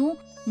 क्या करूँ,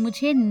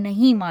 मुझे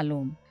नहीं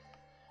मालूम।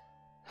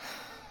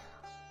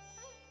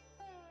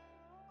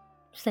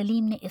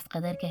 सलीम ने इस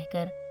कदर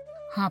कहकर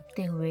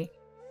हाँफते हुए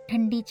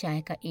ठंडी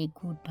चाय का एक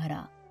घूंट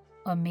भरा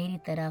और मेरी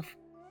तरफ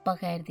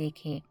बगैर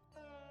देखे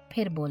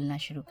फिर बोलना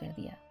शुरू कर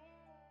दिया।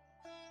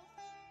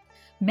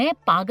 मैं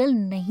पागल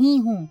नहीं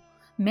हूँ,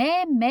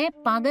 मैं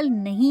पागल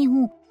नहीं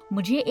हूँ।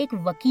 मुझे एक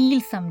वकील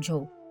समझो,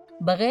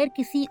 बगैर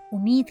किसी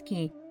उम्मीद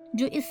के,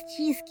 जो इस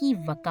चीज की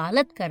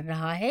वकालत कर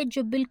रहा है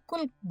जो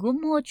बिल्कुल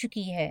गुम हो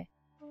चुकी है।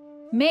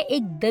 मैं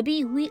एक दबी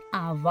हुई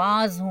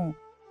आवाज हूँ,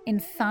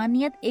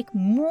 इंसानियत एक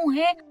मुंह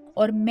है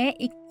और मैं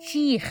एक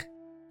चीख।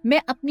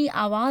 मैं अपनी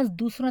आवाज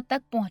दूसरों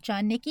तक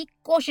पहुंचाने की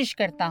कोशिश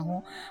करता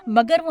हूँ,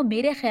 मगर वो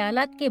मेरे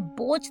ख्यालात के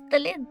बोझ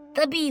तले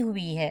दबी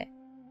हुई है।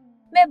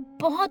 मैं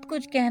बहुत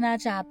कुछ कहना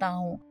चाहता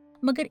हूँ,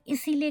 मगर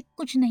इसीलिए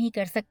कुछ नहीं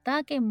कर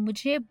सकता कि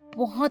मुझे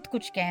बहुत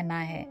कुछ कहना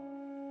है।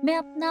 मैं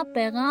अपना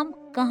पैगाम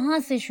कहाँ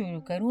से शुरू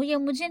करूँ ये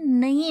मुझे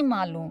नहीं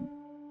मालूम।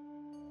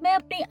 मैं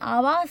अपनी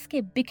आवाज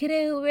के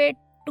बिखरे हुए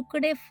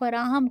टुकड़े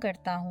फराहम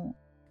करता हूँ।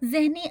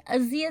 ज़हनी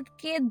अजियत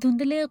के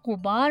धुंधले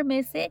गुबार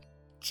में से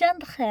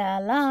चंद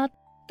ख्यालात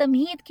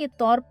तमहीद के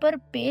तौर पर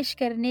पेश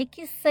करने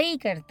की सही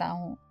करता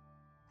हूँ।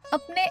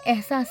 अपने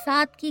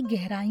एहसासात की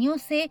गहराइयों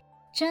से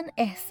चंद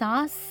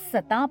एहसास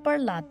सतह पर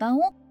लाता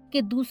हूँ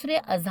कि दूसरे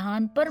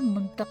अज़हान पर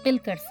मुंतकिल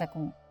कर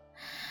सकूं,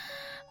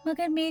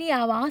 मगर मेरी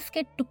आवाज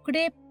के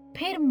टुकड़े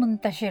फिर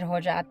मुंतशिर हो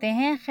जाते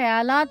हैं,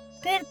 ख्यालात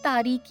फिर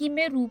तारीकी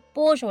में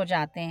रूपोश हो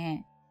जाते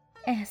हैं,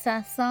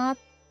 एहसासात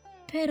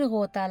फिर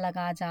गोता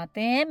लगा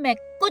जाते हैं। मैं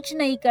कुछ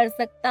नहीं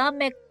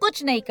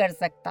कर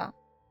सकता।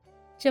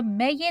 जब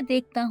मैं ये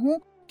देखता हूँ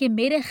कि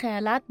मेरे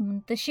ख्यालात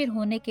मुंतशिर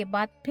होने के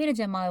बाद फिर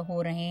जमा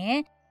हो रहे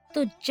हैं,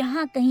 तो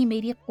जहाँ कहीं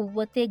मेरी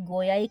कुव्वते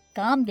गोयाई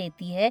काम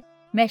देती है,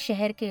 میں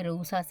شہر کے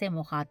رؤسا سے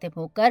مخاطب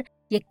ہو کر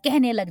یہ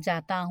کہنے لگ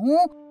جاتا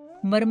ہوں،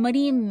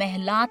 مرمری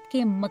محلات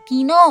کے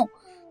مکینوں،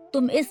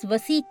 تم اس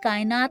وسیع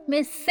کائنات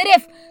میں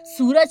صرف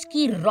سورج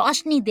کی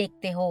روشنی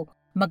دیکھتے ہو،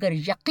 مگر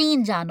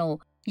یقین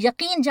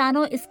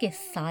جانو اس کے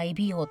سائے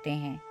بھی ہوتے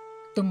ہیں۔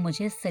 تم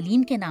مجھے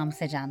سلیم کے نام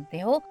سے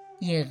جانتے ہو،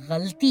 یہ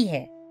غلطی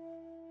ہے۔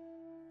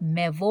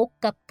 میں وہ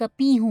کپ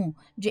کپی ہوں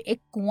جو ایک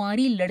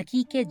کنواری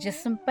لڑکی کے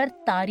جسم پر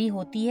طاری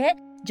ہوتی ہے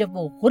جب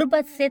وہ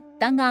غربت سے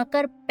تنگ آ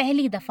کر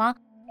پہلی دفعہ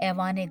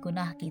ایوان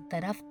گناہ کی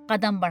طرف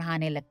قدم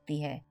بڑھانے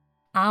لگتی ہے۔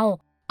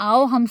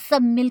 آؤ ہم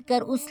سب مل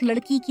کر اس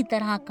لڑکی کی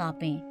طرح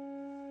کانپیں۔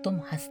 تم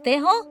ہنستے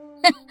ہو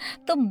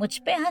تم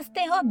مجھ پہ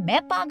ہنستے ہو، میں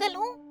پاگل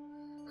ہوں؟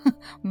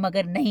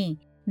 مگر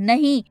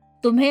نہیں،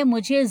 تمہیں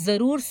مجھے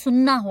ضرور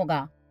سننا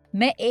ہوگا۔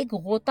 میں ایک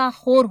غوطہ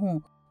خور ہوں،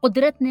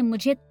 قدرت نے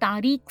مجھے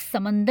تاریک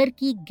سمندر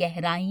کی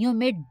گہرائیوں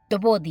میں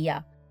ڈبو دیا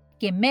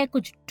کہ میں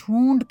کچھ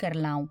ڈھونڈ کر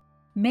لاؤں۔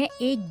 میں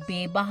ایک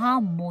بے بہا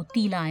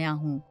موتی لایا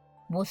ہوں،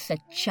 وہ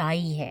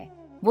سچائی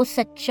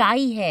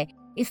ہے۔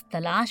 اس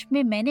تلاش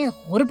میں میں نے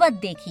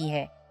غربت دیکھی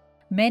ہے،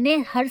 میں نے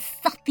ہر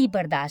سختی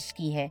برداشت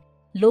کی ہے،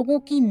 لوگوں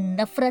کی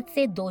نفرت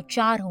سے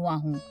دوچار ہوا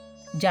ہوں،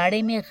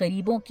 جاڑے میں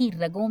غریبوں کی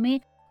رگوں میں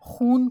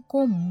خون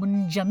کو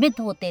منجمد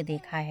ہوتے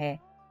دیکھا ہے،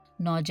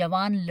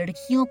 نوجوان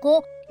لڑکیوں کو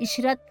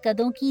عشرت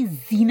قدوں کی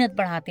زینت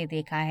بڑھاتے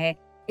دیکھا ہے،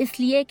 اس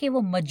لیے کہ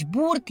وہ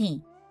مجبور تھیں۔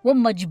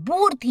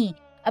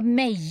 اب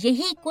میں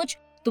یہی کچھ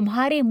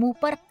تمہارے منہ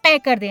پر قے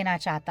کر دینا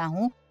چاہتا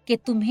ہوں کہ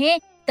تمہیں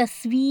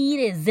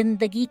تصویر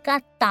زندگی کا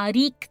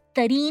تاریک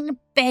ترین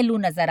پہلو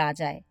نظر آ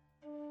جائے۔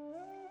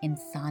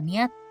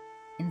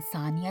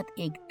 انسانیت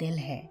ایک دل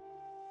ہے،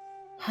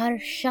 ہر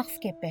شخص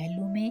کے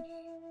پہلو میں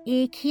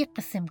ایک ہی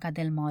قسم کا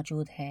دل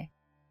موجود ہے۔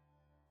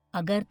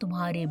 اگر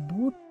تمہارے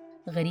بوٹ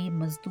غریب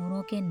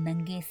مزدوروں کے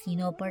ننگے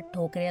سینوں پر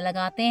ٹھوکریں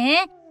لگاتے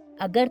ہیں،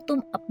 اگر تم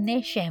اپنے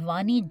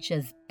شہوانی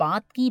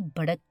جذبات کی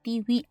بھڑکتی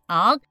ہوئی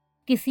آگ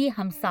کسی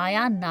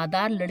ہمسایہ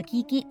نادار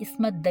لڑکی کی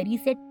عصمت دری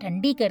سے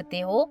ٹھنڈی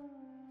کرتے ہو،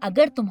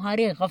 اگر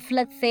تمہارے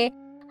غفلت سے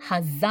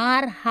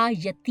ہزار ہا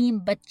یتیم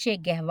بچے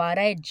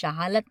گہوارہ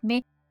جہالت میں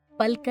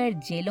پل کر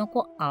جیلوں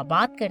کو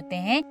آباد کرتے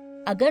ہیں،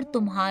 اگر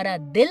تمہارا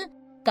دل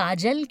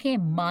کاجل کے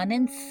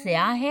مانند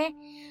سیاہ ہے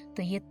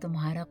تو یہ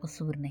تمہارا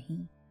قصور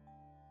نہیں۔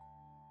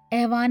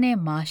 ایوان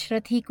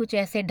معاشرت ہی کچھ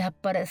ایسے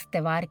ڈھب پر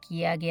استوار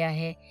کیا گیا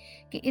ہے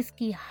کہ اس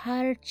کی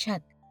ہر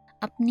چھت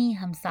اپنی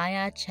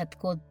ہمسایہ چھت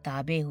کو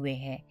دابے ہوئے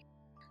ہے،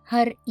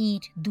 ہر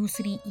اینٹ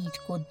دوسری اینٹ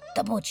کو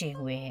دبوچے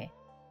ہوئے ہے۔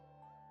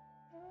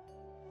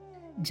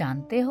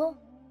 جانتے ہو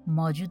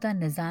موجودہ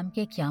نظام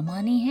کے کیا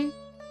معنی ہیں؟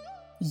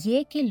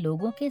 یہ کہ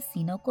لوگوں کے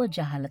سینوں کو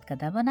جہالت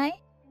کدہ بنائے،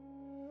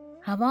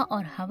 ہوا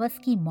اور ہوس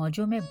کی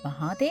موجوں میں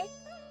بہا دے،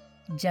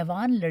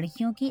 جوان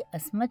لڑکیوں کی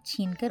عصمت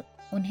چھین کر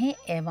انہیں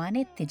ایوان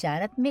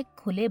تجارت میں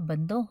کھلے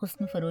بندوں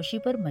حسن فروشی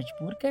پر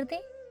مجبور کر دے،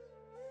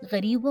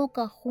 غریبوں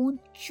کا خون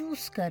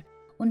چوس کر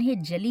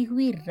انہیں جلی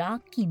ہوئی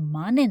راکھ کی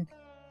مانند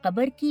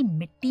قبر کی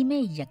مٹی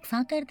میں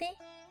یکساں کر دے۔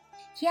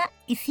 کیا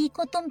اسی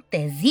کو تم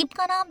تہذیب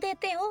کا نام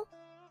دیتے ہو؟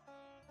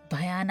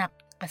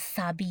 بھیانک،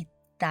 قصابی،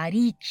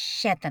 تاریک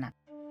شیطنت۔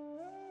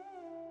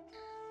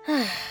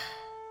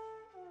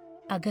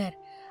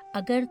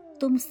 اگر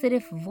تم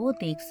صرف وہ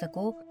دیکھ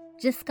سکو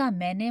جس کا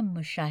میں نے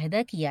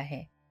مشاہدہ کیا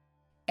ہے،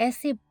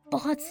 ایسے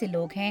بہت سے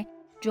لوگ ہیں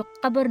جو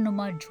قبر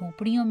نما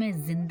جھونپڑیوں میں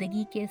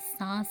زندگی کے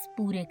سانس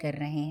پورے کر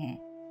رہے ہیں۔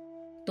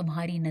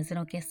 تمہاری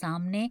نظروں کے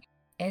سامنے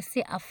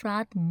ایسے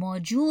افراد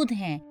موجود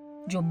ہیں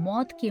جو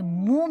موت کے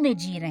منہ میں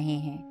جی رہے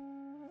ہیں۔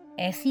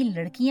 ایسی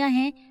لڑکیاں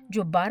ہیں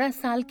جو 12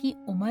 سال کی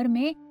عمر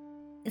میں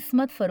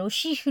عصمت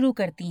فروشی شروع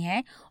کرتی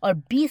ہیں اور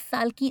 20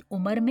 سال کی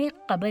عمر میں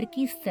قبر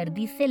کی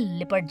سردی سے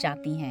لپٹ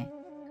جاتی ہیں،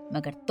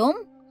 مگر تم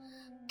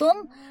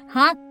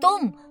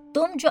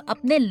جو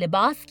اپنے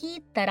لباس کی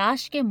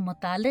تراش کے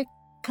متعلق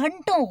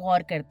گھنٹوں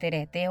غور کرتے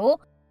رہتے ہو،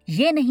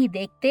 یہ نہیں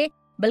دیکھتے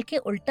بلکہ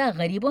الٹا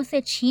غریبوں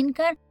سے چھین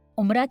کر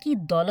عمرہ کی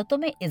دولتوں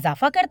میں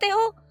اضافہ کرتے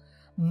ہو،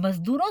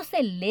 مزدوروں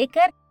سے لے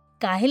کر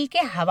کاہل کے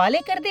حوالے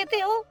کر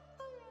دیتے ہو،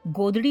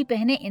 گودڑی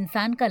پہنے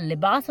انسان کا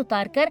لباس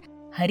اتار کر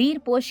حریر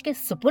پوش کے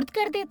سپرد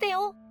کر دیتے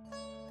ہو۔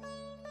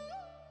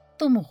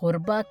 تم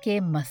غربا کے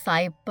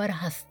مصائب پر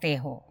ہنستے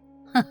ہو،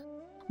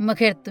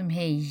 مگر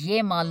تمہیں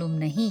یہ معلوم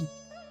نہیں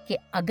کہ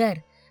اگر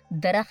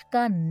درخت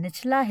کا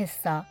نچلا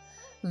حصہ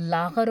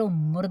لاغر و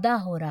مردہ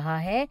ہو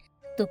رہا ہے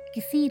تو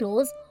کسی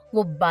روز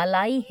وہ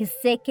بالائی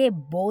حصے کے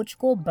بوجھ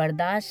کو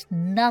برداشت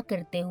نہ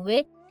کرتے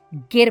ہوئے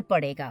گر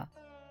پڑے گا۔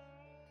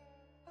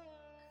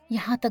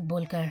 یہاں تک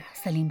بول کر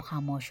سلیم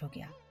خاموش ہو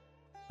گیا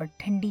اور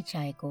ٹھنڈی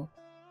چائے کو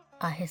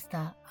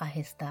آہستہ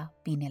آہستہ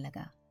پینے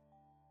لگا۔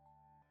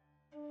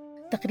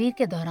 تقریر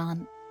کے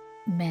دوران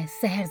میں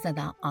سحر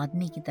زدہ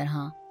آدمی کی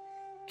طرح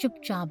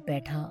چپ چاپ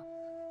بیٹھا،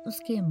 اس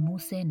کے منہ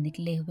سے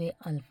نکلے ہوئے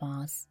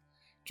الفاظ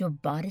جو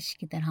بارش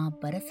کی طرح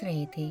برس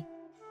رہے تھے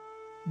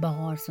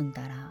بغور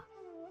سنتا رہا۔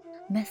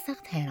 میں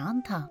سخت حیران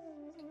تھا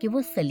کہ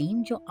وہ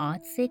سلیم جو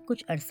آج سے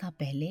کچھ عرصہ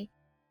پہلے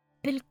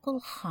بالکل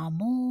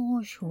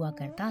خاموش ہوا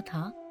کرتا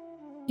تھا،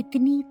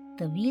 اتنی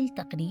طویل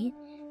تقریر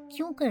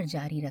کیوں کر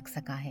جاری رکھ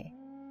سکا ہے۔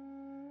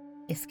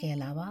 اس کے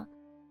علاوہ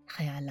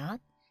خیالات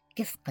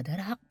کس قدر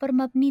حق پر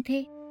مبنی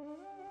تھے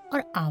اور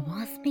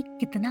آواز میں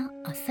کتنا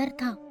اثر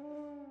تھا۔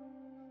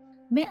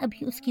 میں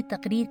ابھی اس کی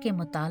تقریر کے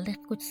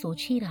متعلق کچھ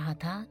سوچ ہی رہا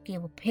تھا کہ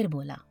وہ پھر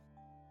بولا،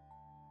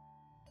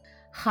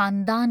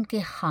 خاندان کے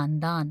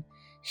خاندان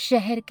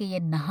شہر کے یہ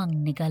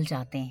نہنگ نگل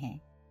جاتے ہیں،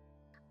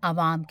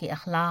 عوام کے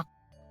اخلاق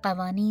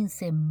قوانین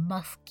سے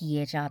محو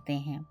کیے جاتے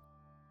ہیں،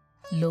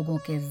 لوگوں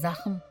کے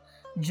زخم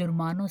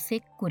جرمانوں سے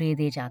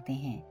کریدے جاتے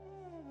ہیں،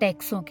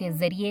 ٹیکسوں کے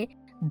ذریعے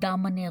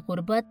دامن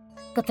غربت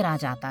کترا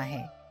جاتا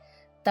ہے،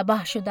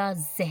 تباہ شدہ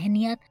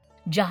ذہنیت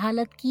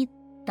جہالت کی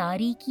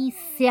تاریکی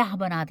سیاہ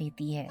بنا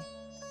دیتی ہے،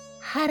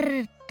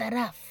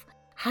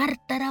 ہر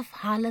طرف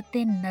حالت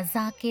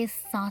نزا کے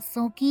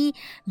سانسوں کی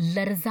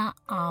لرزہ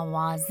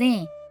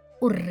آوازیں،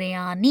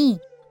 عریانی،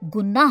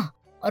 گناہ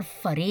اور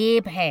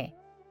فریب ہے،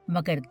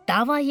 مگر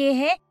دعویٰ یہ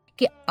ہے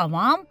کہ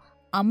عوام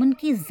امن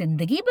کی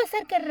زندگی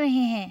بسر کر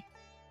رہے ہیں۔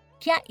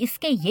 کیا اس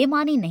کے یہ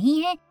معنی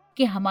نہیں ہے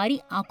کہ ہماری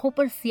آنکھوں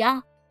پر سیاہ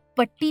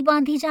پٹی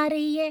باندھی جا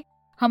رہی ہے،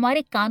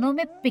 ہمارے کانوں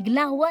میں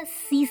پگھلا ہوا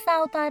سیسا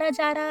اتارا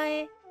جا رہا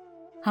ہے،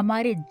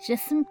 ہمارے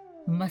جسم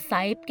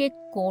مصائب کے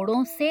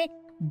کوڑوں سے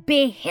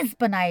بے حس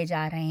بنائے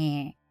جا رہے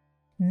ہیں،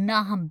 نہ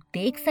ہم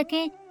دیکھ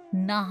سکیں،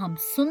 نہ ہم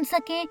سن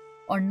سکیں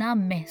اور نہ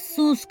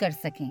محسوس کر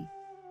سکیں۔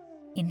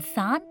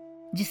 انسان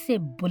جس سے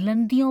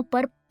بلندیوں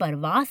پر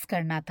پرواز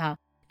کرنا تھا،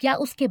 کیا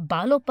اس کے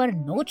بالوں پر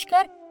نوچ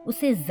کر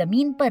اسے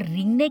زمین پر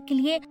رینگنے کے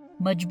لیے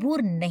مجبور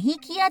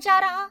نہیں کیا جا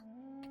رہا؟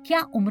 کیا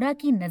عمرہ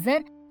کی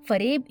نظر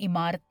فریب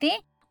عمارتیں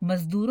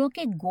مزدوروں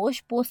کے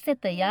گوشت پوست سے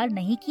تیار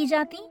نہیں کی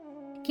جاتی؟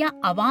 کیا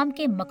عوام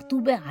کے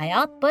مکتوب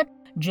حیات پر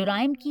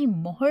جرائم کی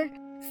مہر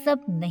سب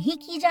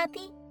نہیں کی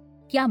جاتی؟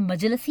 کیا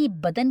مجلسی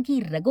بدن کی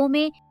رگوں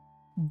میں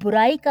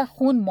برائی کا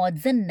خون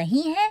معجن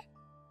نہیں ہے؟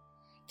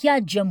 کیا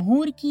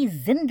جمہور کی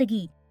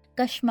زندگی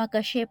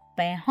کشمکش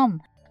پیہم،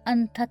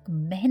 انتھک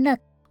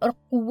محنت اور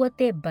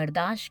قوت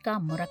برداشت کا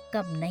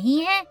مرکب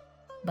نہیں ہے؟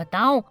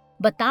 بتاؤ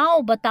بتاؤ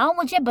بتاؤ،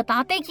 مجھے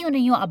بتاتے کیوں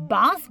نہیں ہو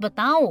عباس،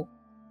 بتاؤ۔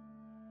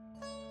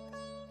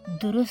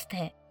 درست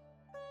ہے،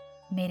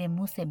 میرے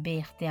منہ سے بے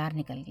اختیار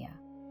نکل گیا۔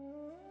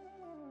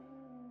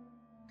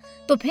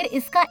 تو پھر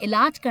اس کا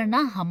علاج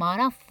کرنا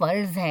ہمارا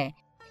فرض ہے،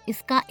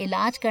 اس کا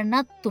علاج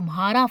کرنا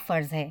تمہارا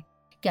فرض ہے۔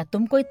 کیا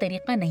تم کوئی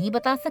طریقہ نہیں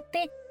بتا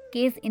سکتے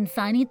کہ اس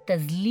انسانی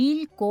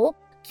تذلیل کو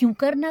کیوں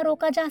کر نہ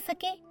روکا جا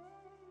سکے؟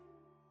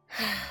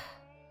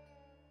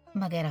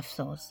 مگر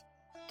افسوس،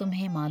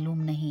 تمہیں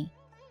معلوم نہیں،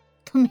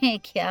 تمہیں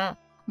کیا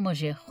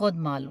مجھے خود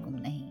معلوم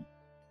نہیں۔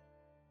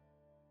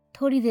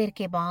 تھوڑی دیر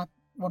کے بعد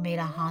وہ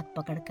میرا ہاتھ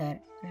پکڑ کر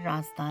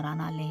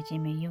رازدارانہ لہجے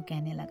میں یوں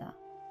کہنے لگا،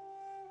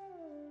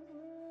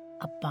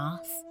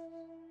 عباس،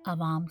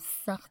 عوام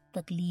سخت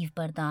تکلیف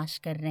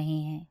برداشت کر رہے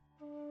ہیں۔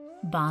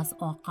 بعض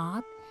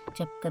اوقات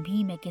جب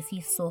کبھی میں کسی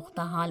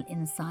سوختہ حال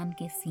انسان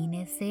کے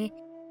سینے سے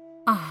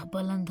آہ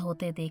بلند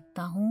ہوتے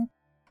دیکھتا ہوں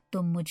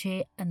تو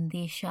مجھے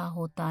اندیشہ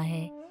ہوتا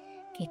ہے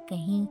کہ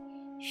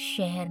کہیں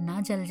شہر نہ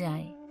جل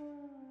جائے۔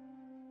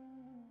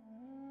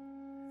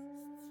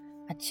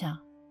 اچھا،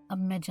 اب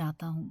میں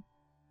جاتا ہوں،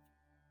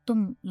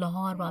 تم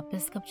لاہور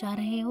واپس کب جا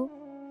رہے ہو؟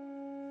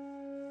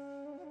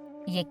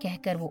 یہ کہہ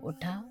کر وہ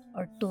اٹھا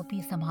اور ٹوپی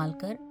سنبھال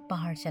کر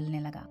باہر چلنے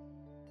لگا۔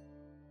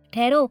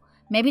 ٹھہرو،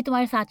 میں بھی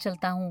تمہارے ساتھ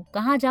چلتا ہوں،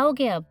 کہاں جاؤ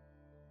گے اب؟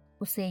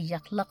 اسے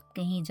یکلخت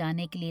کہیں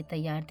جانے کے لیے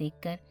تیار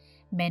دیکھ کر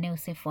میں نے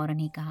اسے فوراً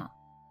ہی کہا،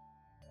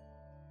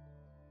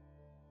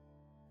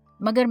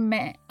 مگر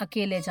میں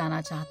اکیلے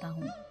جانا چاہتا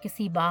ہوں،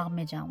 کسی باغ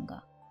میں جاؤں گا۔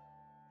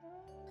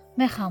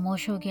 میں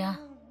خاموش ہو گیا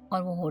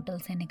اور وہ ہوٹل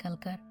سے نکل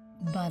کر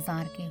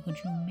بازار کے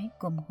ہجوم میں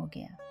گم ہو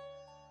گیا۔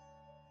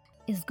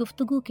 اس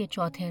گفتگو کے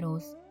چوتھے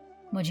روز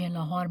مجھے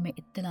لاہور میں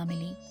اطلاع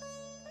ملی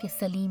کہ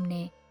سلیم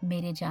نے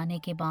میرے جانے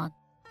کے بعد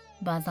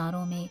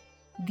بازاروں میں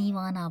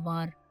دیوانہ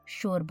وار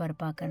شور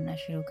برپا کرنا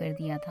شروع کر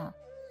دیا تھا،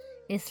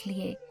 اس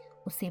لیے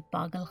اسے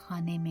پاگل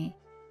خانے میں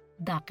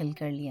داخل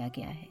کر لیا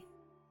گیا ہے۔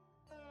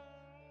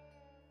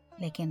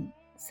 لیکن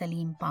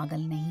سلیم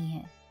پاگل نہیں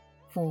ہے،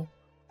 وہ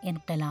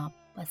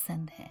انقلاب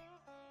پسند ہے۔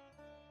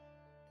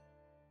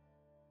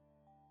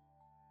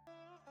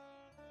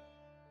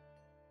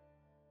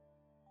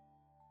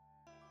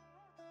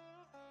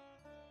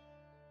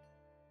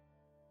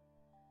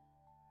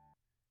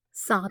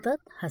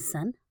 سعادت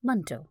حسن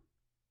منٹو۔